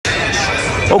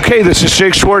Okay, this is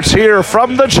Jake Schwartz here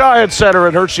from the Giant Center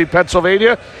in Hershey,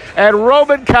 Pennsylvania. And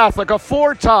Roman Catholic, a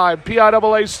four-time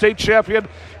PIAA state champion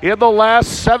in the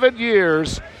last 7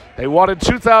 years. They won in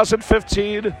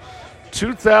 2015,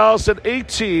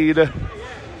 2018,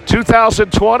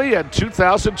 2020, and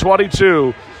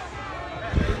 2022.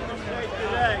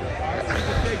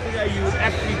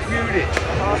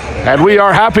 And we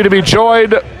are happy to be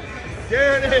joined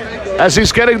as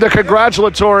he's getting the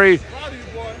congratulatory,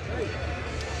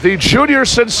 the junior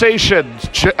sensation,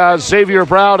 Xavier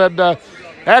Brown. And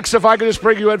X, if I could just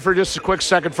bring you in for just a quick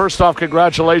second. First off,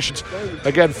 congratulations.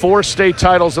 Again, 4 state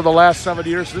titles in the last 7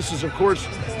 years. This is, of course,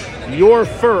 your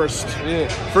first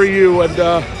for you. And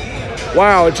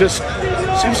wow, it just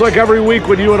seems like every week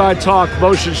when you and I talk,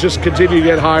 motions just continue to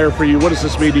get higher for you. What does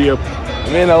this mean to you?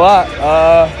 It means a lot.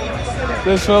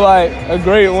 Just feel like a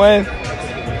great win.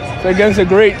 It's against a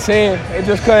great team.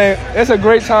 It's a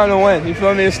great time to win. You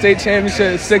feel me? The state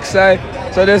championship is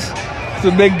 6A, so it's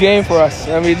a big game for us,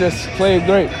 and we just played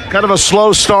great. Kind of a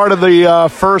slow start of the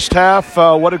first half.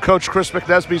 What did Coach Chris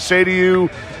McNesby say to you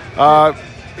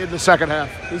in the second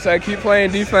half? He said, keep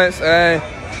playing defense and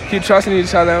keep trusting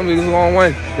each other, and we're going to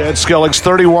win. Dan Skillings,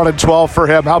 31-12 for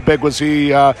him. How big was he?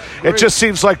 It just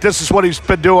seems like this is what he's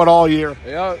been doing all year.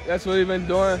 Yeah, that's what he's been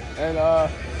doing.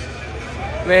 And,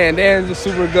 man, Dan's just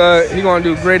super good. He's going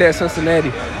to do great at Cincinnati.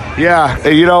 Yeah,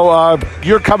 you know,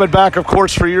 you're coming back, of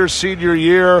course, for your senior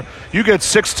year. You get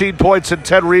 16 points and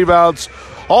 10 rebounds.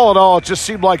 All in all, it just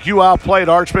seemed like you outplayed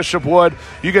Archbishop Wood.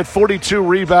 You get 42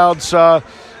 rebounds.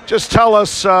 Just tell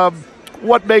us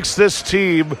what makes this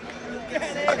team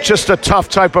just a tough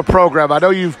type of program. I know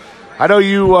you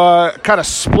kind of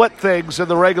split things in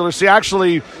the regular season.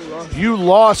 Actually, you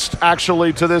lost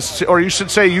to this, or you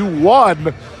should say you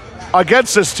won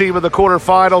against this team in the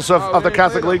quarterfinals of the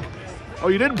Catholic League. Oh,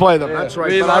 you didn't play them. That's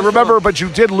right. But I remember, but you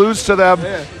did lose to them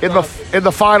in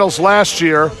the finals last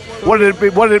year. What did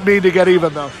it mean to get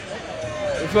even, though?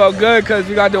 It felt good because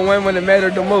we got to win when it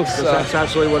mattered the most. So. That's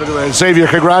absolutely what it is. Xavier,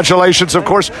 congratulations. Of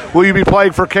course, will you be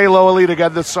playing for Kalo Elite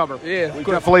again this summer? Yeah. We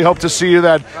definitely hope to see you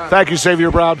then. Thank you, Xavier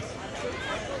Brown.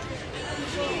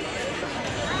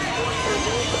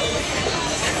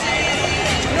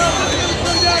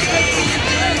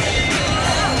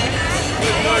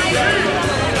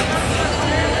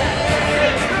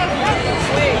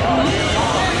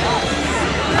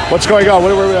 What's going on?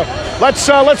 Where are we at?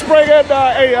 Let's bring in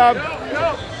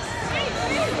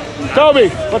Toby.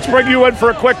 Let's bring you in for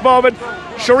a quick moment.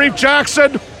 Sharif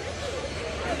Jackson,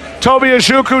 Toby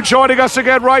Ajuku joining us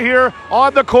again right here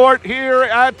on the court here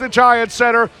at the Giant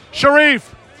Center.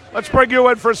 Sharif, let's bring you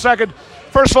in for a second.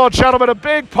 First of all, gentlemen, a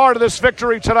big part of this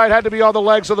victory tonight had to be on the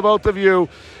legs of the both of you.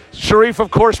 Sharif, of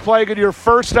course, playing in your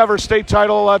first ever state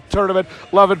title tournament,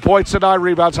 11 points and 9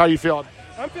 rebounds. How you feeling?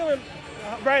 I'm feeling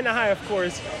riding the high, of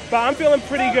course, but I'm feeling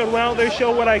pretty good. Went out there,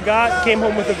 showed what I got, came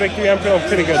home with a victory. I'm feeling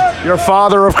pretty good. Your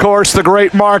father, of course, the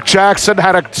great Mark Jackson,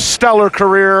 had a stellar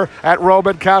career at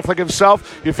Roman Catholic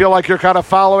himself. You feel like you're kind of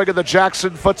following in the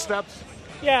Jackson footsteps?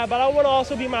 Yeah, but I want to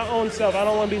also be my own self. I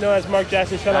don't want to be known as Mark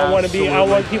Jackson. I want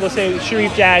people to say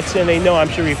Sharif Jackson. They know I'm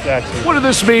Sharif Jackson. What did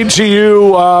this mean to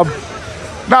you,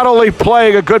 not only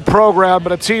playing a good program,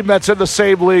 but a team that's in the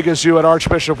same league as you at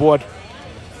Archbishop Wood?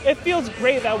 It feels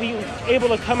great that we were able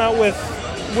to come out with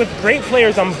great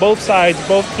players on both sides,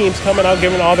 both teams coming out,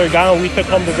 giving all their guy, and we took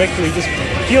home the victory. Just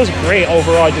feels great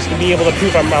overall just to be able to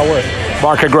prove my worth.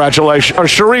 Mark, congratulations. Or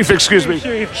Sharif, excuse me.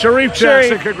 Sharif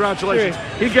Jackson, congratulations.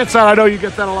 He gets that. I know you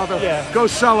get that a lot. Yeah. Go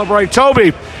celebrate.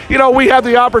 Toby, you know, we had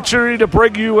the opportunity to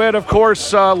bring you in, of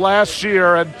course, last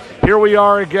year, and here we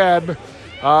are again.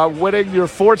 Winning your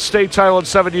 4th state title in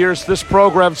 7 years. This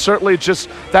program certainly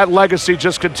that legacy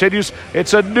just continues.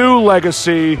 It's a new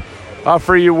legacy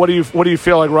for you. What are you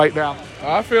feeling right now?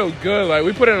 I feel good. Like,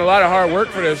 we put in a lot of hard work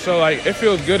for this, so like it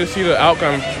feels good to see the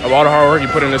outcome of all the hard work you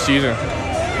put in this season.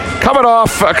 Coming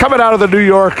out of the New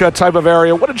York type of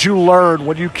area, what did you learn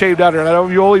when you came down here? And I know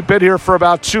you've only been here for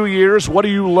about 2 years. What are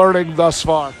you learning thus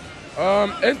far?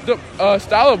 It's the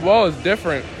style of ball is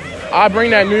different. I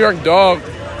bring that New York dog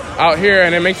out here,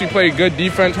 and it makes me play good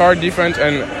defense, hard defense,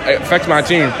 and it affects my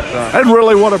team. I didn't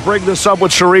really want to bring this up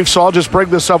with Sharif, so I'll just bring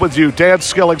this up with you. Dan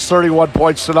Skillings, 31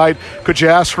 points tonight. Could you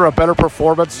ask for a better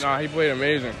performance? Nah, he played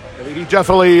amazing. He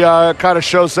definitely kind of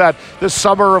shows that. This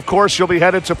summer, of course, you'll be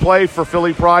headed to play for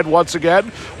Philly Pride once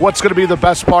again. What's going to be the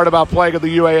best part about playing in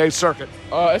the UAA circuit?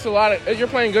 It's a lot of. You're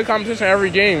playing good competition every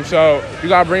game, so you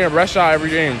got to bring your best shot every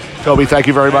game. Toby, thank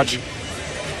you very much.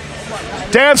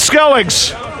 Dan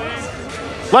Skillings.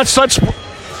 Let's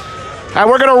and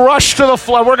we're going to rush to the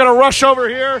floor. We're going to rush over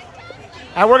here,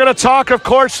 and we're going to talk, of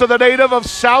course, to the native of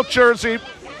South Jersey.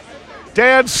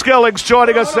 Dan Skillings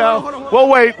joining us now.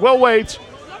 We'll wait.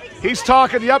 He's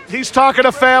talking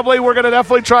to family. We're going to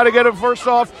definitely try to get him first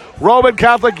off. Roman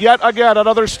Catholic, yet again,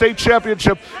 another state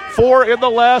championship. 4 in the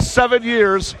last 7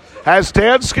 years, as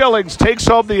Dan Skillings takes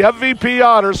home the MVP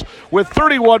honors with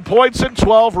 31 points and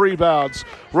 12 rebounds.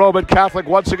 Roman Catholic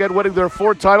once again winning their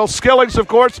 4th title. Skillings, of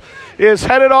course, is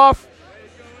headed off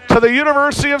to the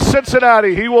University of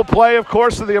Cincinnati. He will play, of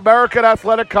course, in the American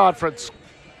Athletic Conference.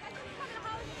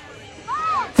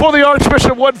 For the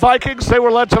Archbishop Wood Vikings, they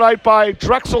were led tonight by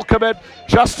Drexel commit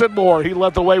Justin Moore. He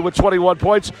led the way with 21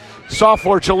 points.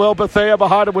 Sophomore Jalil Bethea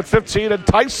behind him with 15, and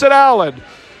Tyson Allen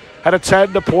had a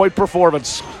 10-point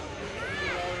performance.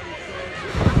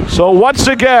 So once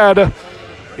again,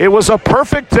 it was a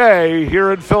perfect day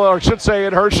here in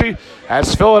in Hershey,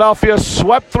 as Philadelphia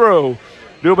swept through.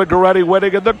 Newman Goretti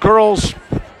winning in the girls'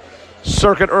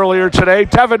 circuit earlier today.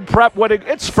 Devon Prep winning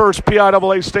its first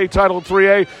PIAA state title in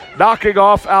 3A, knocking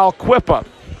off Alquippa.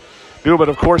 Newman,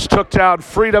 of course, took down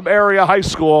Freedom Area High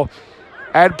School.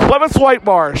 And Plymouth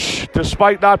Whitemarsh,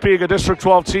 despite not being a District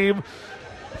 12 team,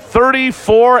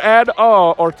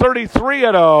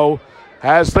 33-0,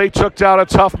 as they took down a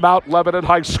tough Mount Lebanon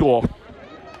High School.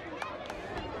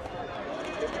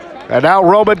 And now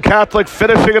Roman Catholic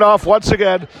finishing it off once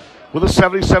again with a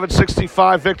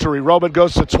 77-65 victory. Roman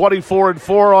goes to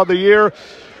 24-4 on the year.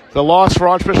 The loss for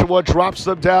Archbishop Wood drops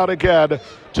them down again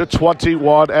to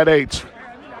 21-8.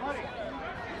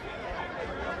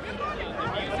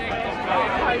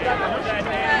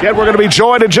 Again, we're going to be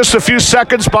joined in just a few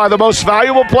seconds by the most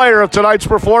valuable player of tonight's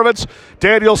performance,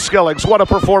 Daniel Skillings. What a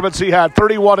performance he had,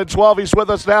 31-12. He's with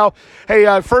us now.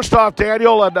 Hey, first off,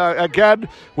 Daniel, and again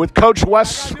with Coach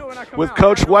Wes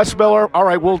Miller. All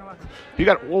right, we'll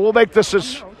make this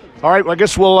as. All right, I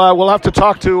guess we'll have to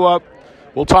talk to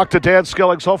Dan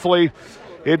Skillings hopefully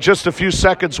in just a few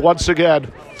seconds once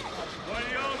again.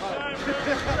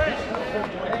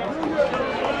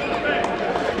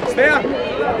 Stand.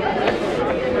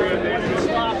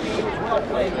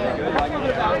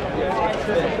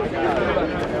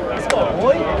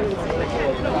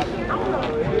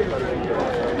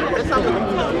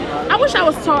 I wish I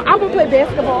was tall. I would play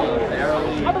basketball.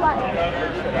 I'd be like,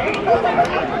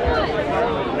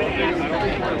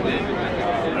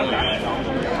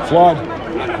 Flood.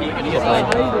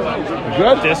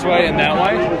 Good? This way and that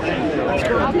way.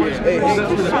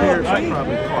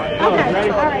 okay,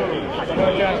 all right.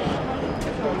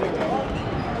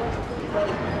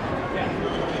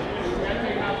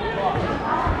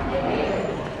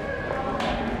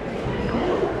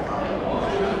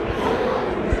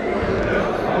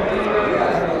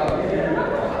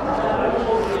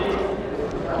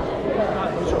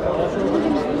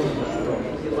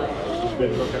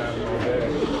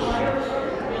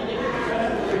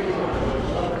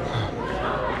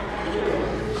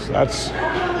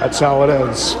 That's how it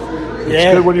ends.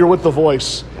 It's good when you're with the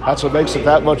voice. That's what makes it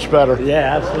that much better.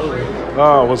 Yeah, absolutely.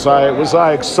 Oh, was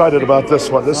I excited about this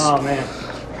one? Oh man.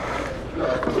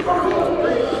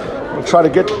 I'm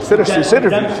trying to finish this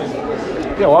interview.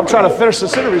 Yeah, well, I'm trying to finish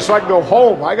this interview so I can go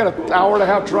home. I got an hour and a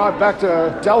half drive back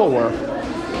to Delaware.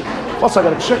 Plus, I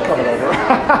got a chick coming over.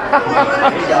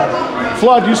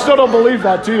 Flood, you still don't believe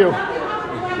that, do you?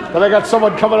 That I got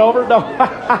someone coming over? No.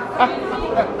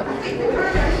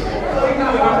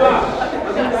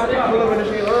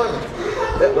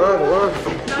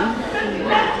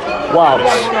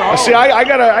 Wow. See, I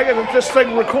got this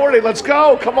thing recording. Let's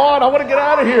go. Come on. I want to get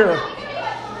out of here.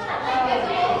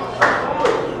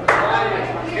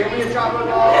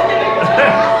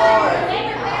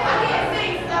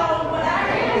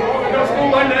 No school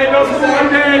Monday.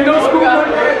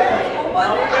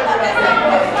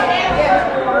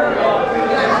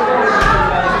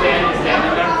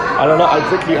 I don't know. I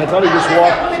thought he just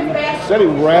walked. He said he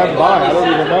ran by. I don't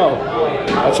even know.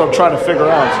 That's what I'm trying to figure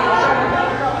out.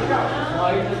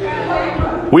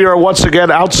 We are once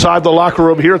again outside the locker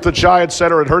room here at the Giant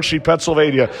Center in Hershey,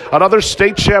 Pennsylvania. Another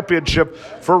state championship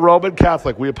for Roman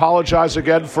Catholic. We apologize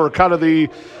again for kind of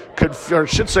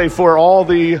for all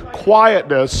the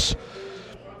quietness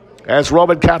as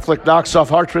Roman Catholic knocks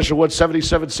off Archbishop Wood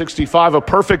 77-65. A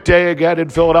perfect day again in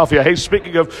Philadelphia. Hey,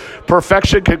 speaking of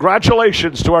perfection,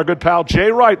 congratulations to our good pal Jay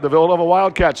Wright, the Villanova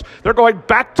Wildcats. They're going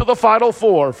back to the Final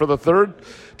Four for the third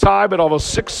time in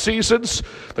almost 6 seasons.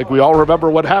 I think we all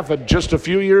remember what happened just a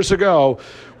few years ago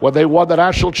when they won the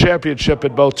national championship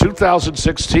in both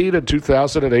 2016 and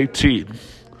 2018.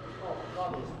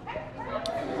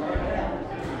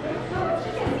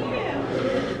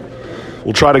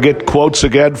 We'll try to get quotes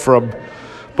again from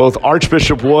both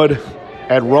Archbishop Wood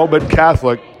and Roman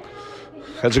Catholic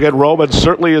As again, Roman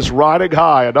certainly is riding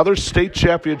high. Another state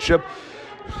championship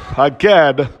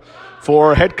again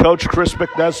for head coach Chris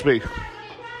McNesby.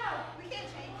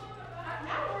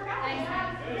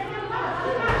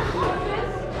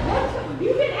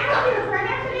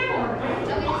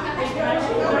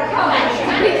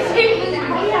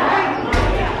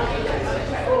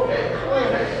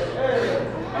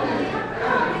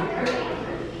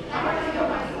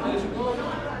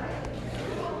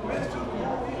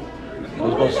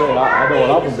 I know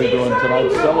what I'm going to be doing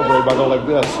tonight. Celebrate by going like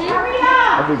this.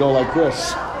 I'm going to go like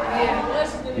this.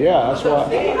 Yeah, that's why.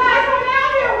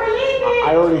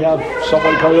 I already have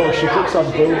somebody coming over. She thinks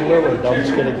I'm Dave Lillard. No, I'm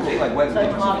just kidding.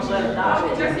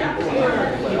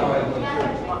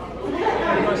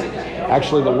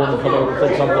 Actually, the woman coming over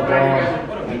thinks I'm LeBron.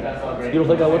 You don't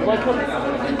think I look like him?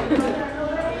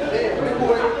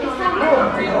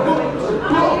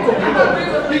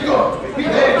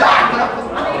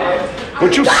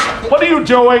 What are you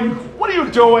doing? What are you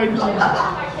doing?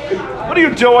 What are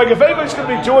you doing? If anybody's going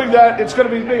to be doing that, it's going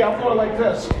to be me. I'm going like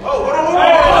this. It's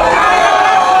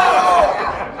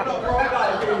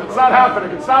not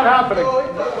happening. It's not happening.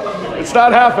 It's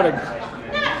not happening.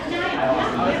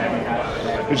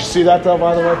 Did you see that, though,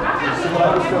 by the way?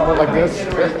 I went like this. I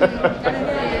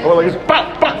went like this.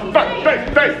 Bang, bang, bang,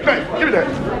 bang, bang, bang. Give me that.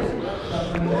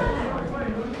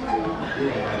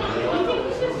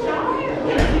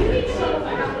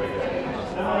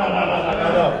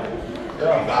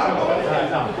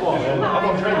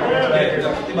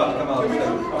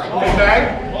 Hey,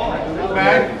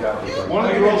 bag. One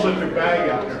of the girls left their bag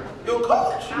out there. Yo,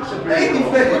 coach.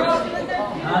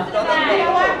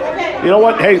 You know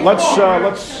what? Hey, let's.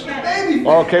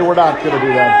 Okay, we're not going to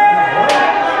do that.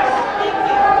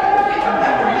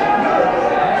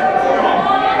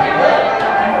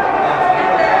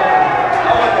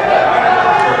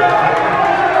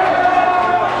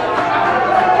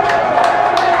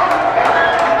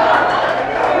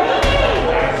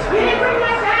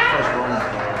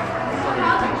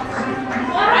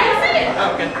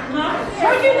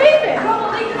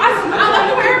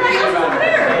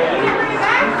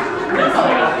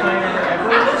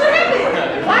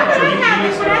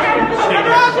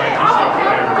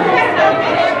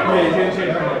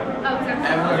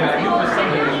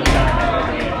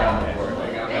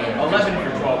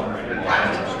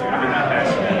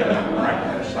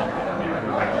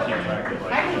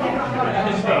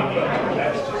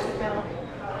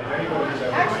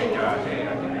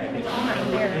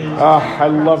 I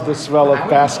love the smell of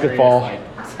basketball.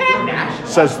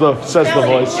 Says the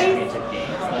voice.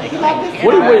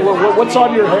 What's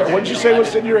on your hair? What did you say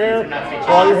was in your hair?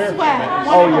 All your hair?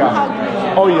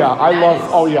 Oh yeah.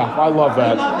 I love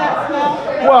that.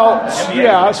 Well,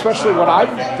 yeah, especially when I'm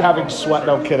having sweat.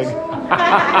 No kidding.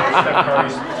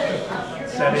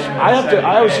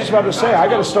 I was just about to say, I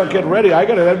got to start getting ready. I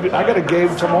got a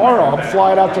game tomorrow. I'm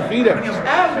flying out to Phoenix.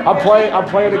 I'm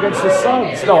playing against the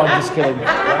Suns. No, I'm just kidding.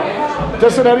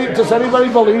 Does anybody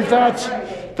believe that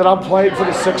I'm playing for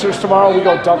the Sixers tomorrow? We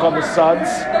go dunk on the Suns.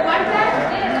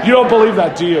 You don't believe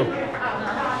that, do you?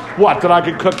 What? That I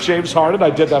can cook James Harden? I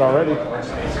did that already.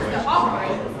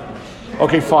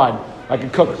 Okay, fine. I can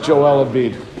cook Joel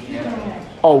Embiid.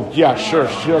 Oh yeah, sure.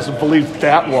 She doesn't believe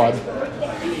that one.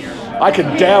 I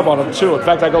can dab on him too. In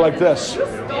fact, I go like this.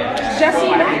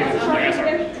 Jesse,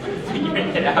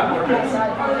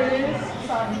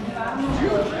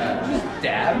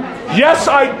 Yes,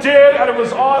 I did, and it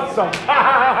was awesome.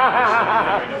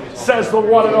 Says the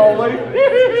one and only.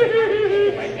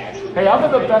 Hey, I'm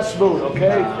in the best mood,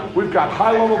 okay? We've got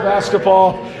high-level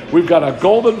basketball. We've got a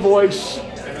golden voice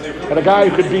and a guy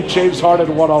who could beat James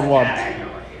Harden one-on-one.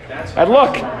 And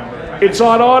look, it's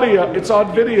on audio. It's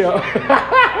on video.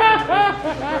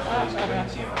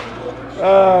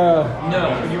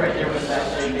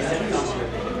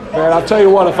 Man, I'll tell you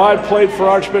what, if I had played for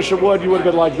Archbishop Wood, you would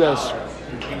have been like this.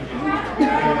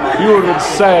 You would have been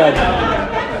sad.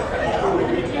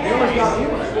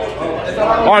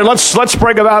 All right, let's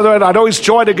bring him out of it. I know he's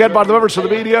joined again by the members of the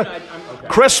media.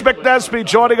 Chris McNesby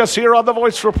joining us here on The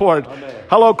Voice Report.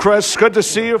 Hello, Chris. Good to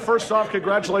see you. First off,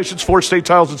 congratulations. 4 state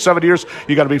titles in 7 years.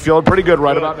 You got to be feeling pretty good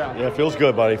right about now. Yeah, it feels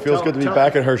good, buddy. Feels good to be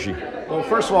back at Hershey. Well,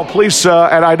 first of all, please,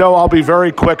 and I know I'll be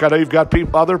very quick. I know you've got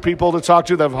other people to talk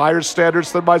to that have higher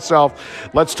standards than myself.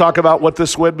 Let's talk about what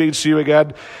this win means to you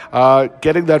again.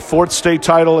 Getting that 4th state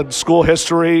title in school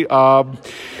history.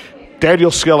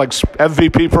 Daniel Skilling's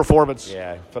MVP performance.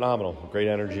 Yeah, phenomenal. Great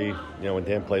energy. You know, when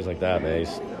Dan plays like that, man,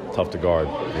 he's tough to guard.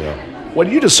 You know. When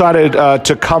you decided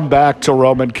to come back to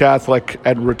Roman Catholic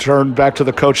and return back to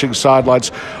the coaching sidelines,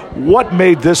 what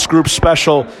made this group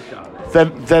special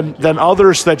than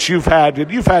others that you've had. And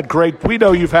we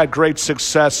know you've had great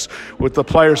success with the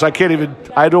players. I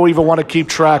don't even want to keep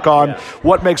track on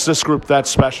what makes this group that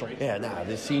special. Yeah,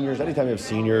 the seniors, anytime you have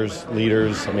seniors,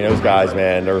 leaders, I mean, those guys,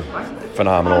 man, they're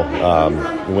phenomenal.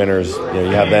 Winners,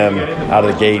 you have them out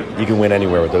of the gate. You can win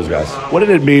anywhere with those guys. What did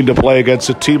it mean to play against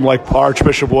a team like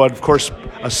Archbishop Wood? Of course,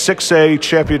 a 6A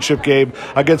championship game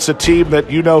against a team that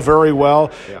you know very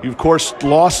well. You, of course,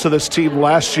 lost to this team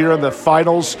last year in the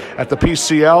finals at the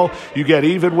PCL. You get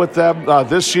even with them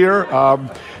this year.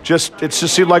 It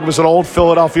just seemed like it was an old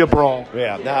Philadelphia brawl.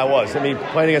 Yeah, it was. I mean,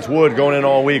 playing against Wood, going in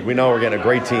all week, we know we're getting a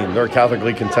great team. They're a Catholic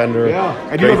League contender. Yeah,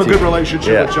 and you have a good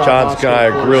relationship with John. John's and I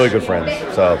are really good friends.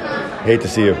 So, hate to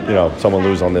see someone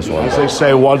lose on this one. As they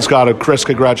say, one's got it. Chris,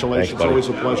 congratulations. Thanks, always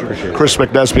a pleasure. Appreciate Chris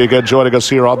McNesby again joining us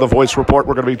here on The Voice Report.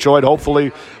 We're going to be joined,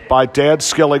 hopefully, by Dan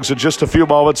Skillings in just a few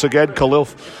moments. Again, Khalil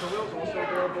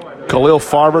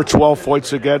Farmer, 12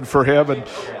 points again for him, and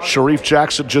Sharif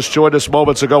Jackson just joined us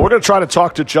moments ago. We're going to try to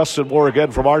talk to Justin Moore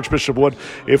again from Archbishop Wood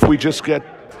if we get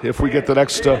the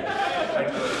next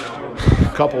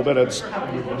couple minutes.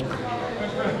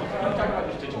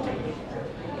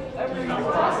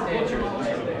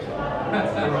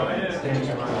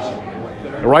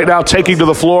 Right now, taking to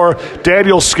the floor,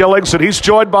 Daniel Skillings, and he's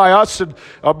joined by us and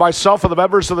myself and the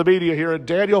members of the media here. And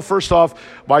Daniel, first off,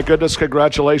 my goodness,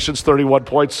 congratulations, 31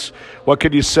 points. What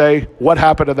can you say? What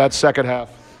happened in that second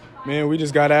half? Man, we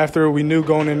just got after it. We knew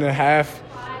going into half,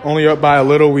 only up by a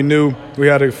little, we knew we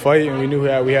had to fight and we knew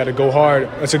we had to go hard.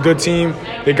 It's a good team.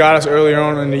 They got us earlier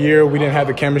on in the year. We didn't have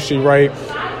the chemistry right.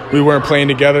 We weren't playing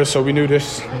together, so we knew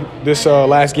this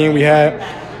last game we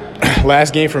had.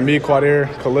 Last game for me, Quadir,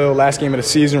 Khalil, last game of the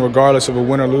season, regardless of a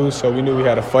win or lose. So we knew we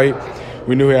had to fight.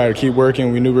 We knew we had to keep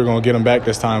working. We knew we were going to get them back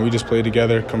this time. We just played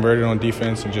together, converted on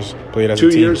defense, and just played as a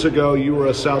team. 2 years ago, you were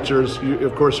a South Jersey.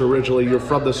 Of course, originally you're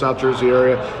from the South Jersey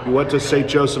area. You went to St.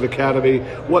 Joseph Academy.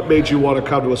 What made you want to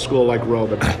come to a school like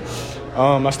Roman?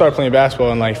 I started playing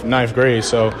basketball in like 9th grade,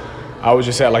 so I was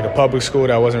just at like a public school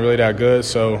that wasn't really that good.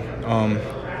 So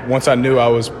once I knew I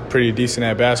was pretty decent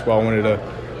at basketball, I wanted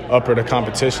to upper the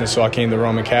competition, so I came to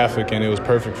Roman Catholic, and it was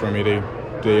perfect for me.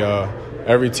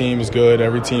 Every team is good,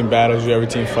 every team battles you, every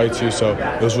team fights you, so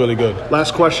it was really good.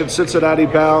 Last question, Cincinnati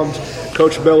bound,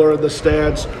 Coach Miller in the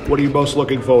stands. What are you most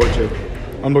looking forward to?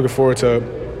 I'm looking forward to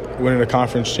winning the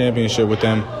conference championship with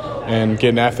them and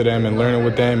getting after them and learning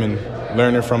with them and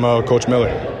learning from Coach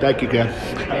Miller. Thank you,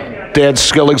 Dan. Dan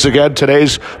Skillings again,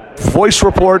 today's Voice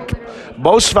Report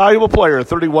most valuable player,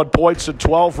 31 points and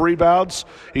 12 rebounds.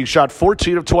 He shot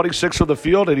 14 of 26 from the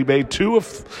field, and he made 2 of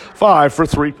 5 for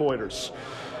three-pointers.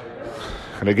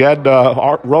 And again,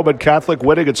 Roman Catholic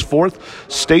winning its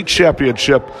 4th state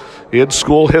championship in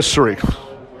school history.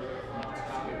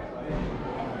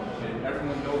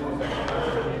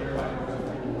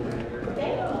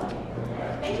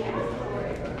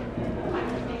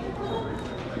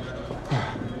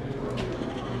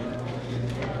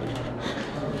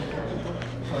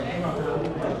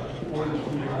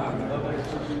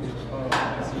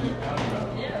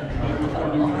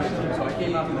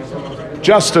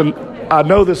 Justin, I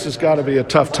know this has got to be a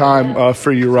tough time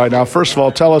for you right now. First of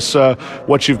all, tell us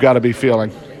what you've got to be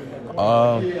feeling.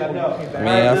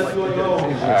 Man.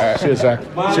 See you, Zach.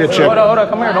 See you, Chip. Hold on.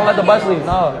 Come here. Don't let the bus leave.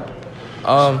 No.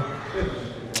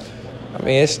 I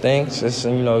mean, it stinks. It's,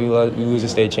 you lose a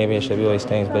state championship, it always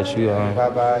stinks. But you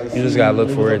just gotta look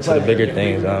forward to the bigger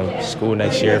things. School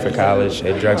next year for college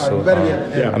at Drexel.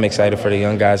 I'm excited for the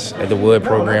young guys at the Wood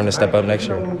program to step up next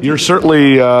year. You're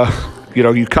certainly.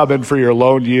 You come in for your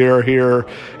lone year here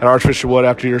at Archbishop Wood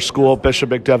after your school. Bishop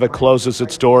McDevitt closes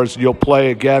its doors. You'll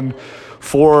play again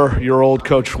for your old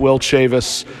coach, Will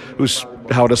Chavis, who's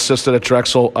now an assistant at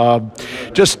Drexel.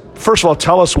 Just first of all,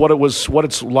 tell us what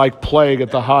it's like playing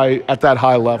at that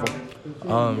high level.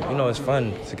 It's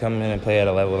fun to come in and play at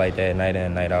a level like that night in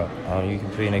and night out. You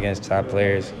competing against top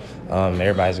players.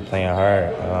 Everybody's playing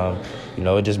hard.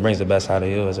 It just brings the best out of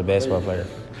you as a basketball player.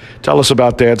 Tell us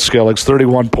about Dan Skillings,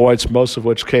 31 points, most of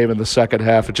which came in the second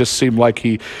half. It just seemed like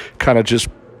he kind of just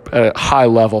at a high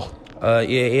level.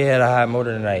 He had a high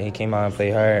motor tonight. He came out and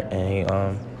played hard,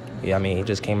 and he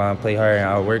just came out and played hard and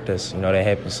outworked us. That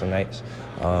happens some nights.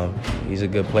 He's a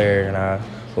good player, and I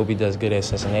hope he does good at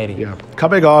Cincinnati. Yeah.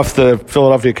 Coming off the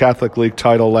Philadelphia Catholic League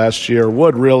title last year,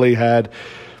 Wood really had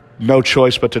no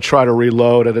choice but to try to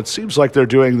reload, and it seems like they're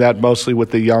doing that mostly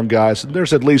with the young guys. And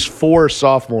there's at least 4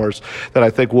 sophomores that I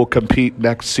think will compete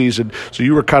next season. So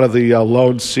you were kind of the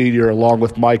lone senior along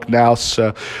with Mike Naus.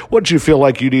 What did you feel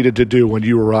like you needed to do when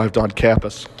you arrived on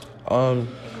campus?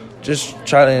 Just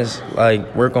try to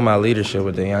work on my leadership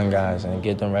with the young guys and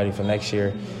get them ready for next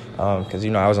year. because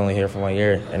I was only here for 1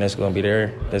 year, and it's going to be their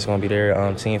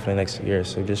team for the next 2 years.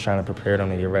 So just trying to prepare them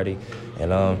to get ready,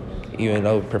 and even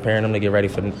though preparing them to get ready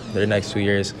for their next 2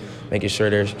 years, making sure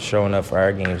they're showing up for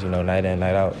our games, night in,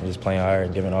 night out, and just playing hard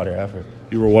and giving all their effort.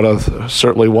 You were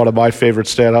certainly one of my favorite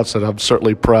standouts, and I'm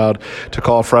certainly proud to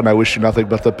call a friend. I wish you nothing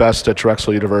but the best at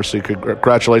Drexel University.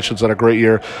 Congratulations on a great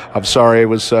year. I'm sorry it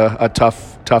was a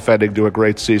tough ending to a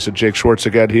great season. Jake Schwartz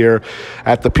again here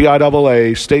at the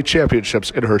PIAA State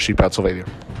Championships in Hershey, Pennsylvania.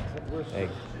 Hey.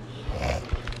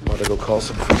 I'm going to go call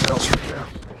some females right now.